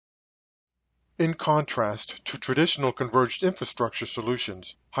In contrast to traditional converged infrastructure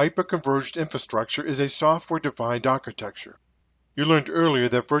solutions, hyper-converged infrastructure is a software-defined architecture. You learned earlier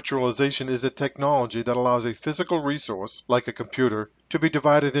that virtualization is a technology that allows a physical resource, like a computer, to be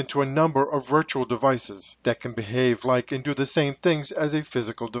divided into a number of virtual devices that can behave like and do the same things as a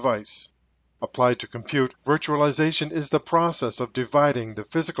physical device. Applied to compute, virtualization is the process of dividing the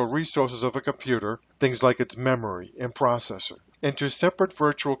physical resources of a computer, things like its memory and processor, into separate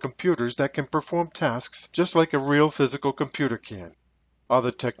virtual computers that can perform tasks just like a real physical computer can. Other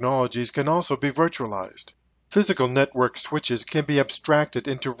technologies can also be virtualized. Physical network switches can be abstracted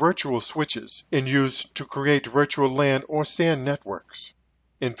into virtual switches and used to create virtual LAN or SAN networks.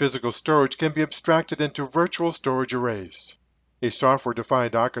 And physical storage can be abstracted into virtual storage arrays. A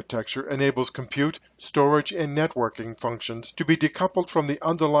software-defined architecture enables compute, storage, and networking functions to be decoupled from the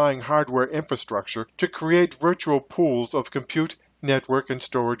underlying hardware infrastructure to create virtual pools of compute, network, and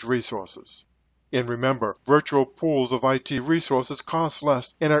storage resources. And remember, virtual pools of IT resources cost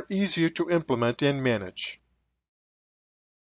less and are easier to implement and manage.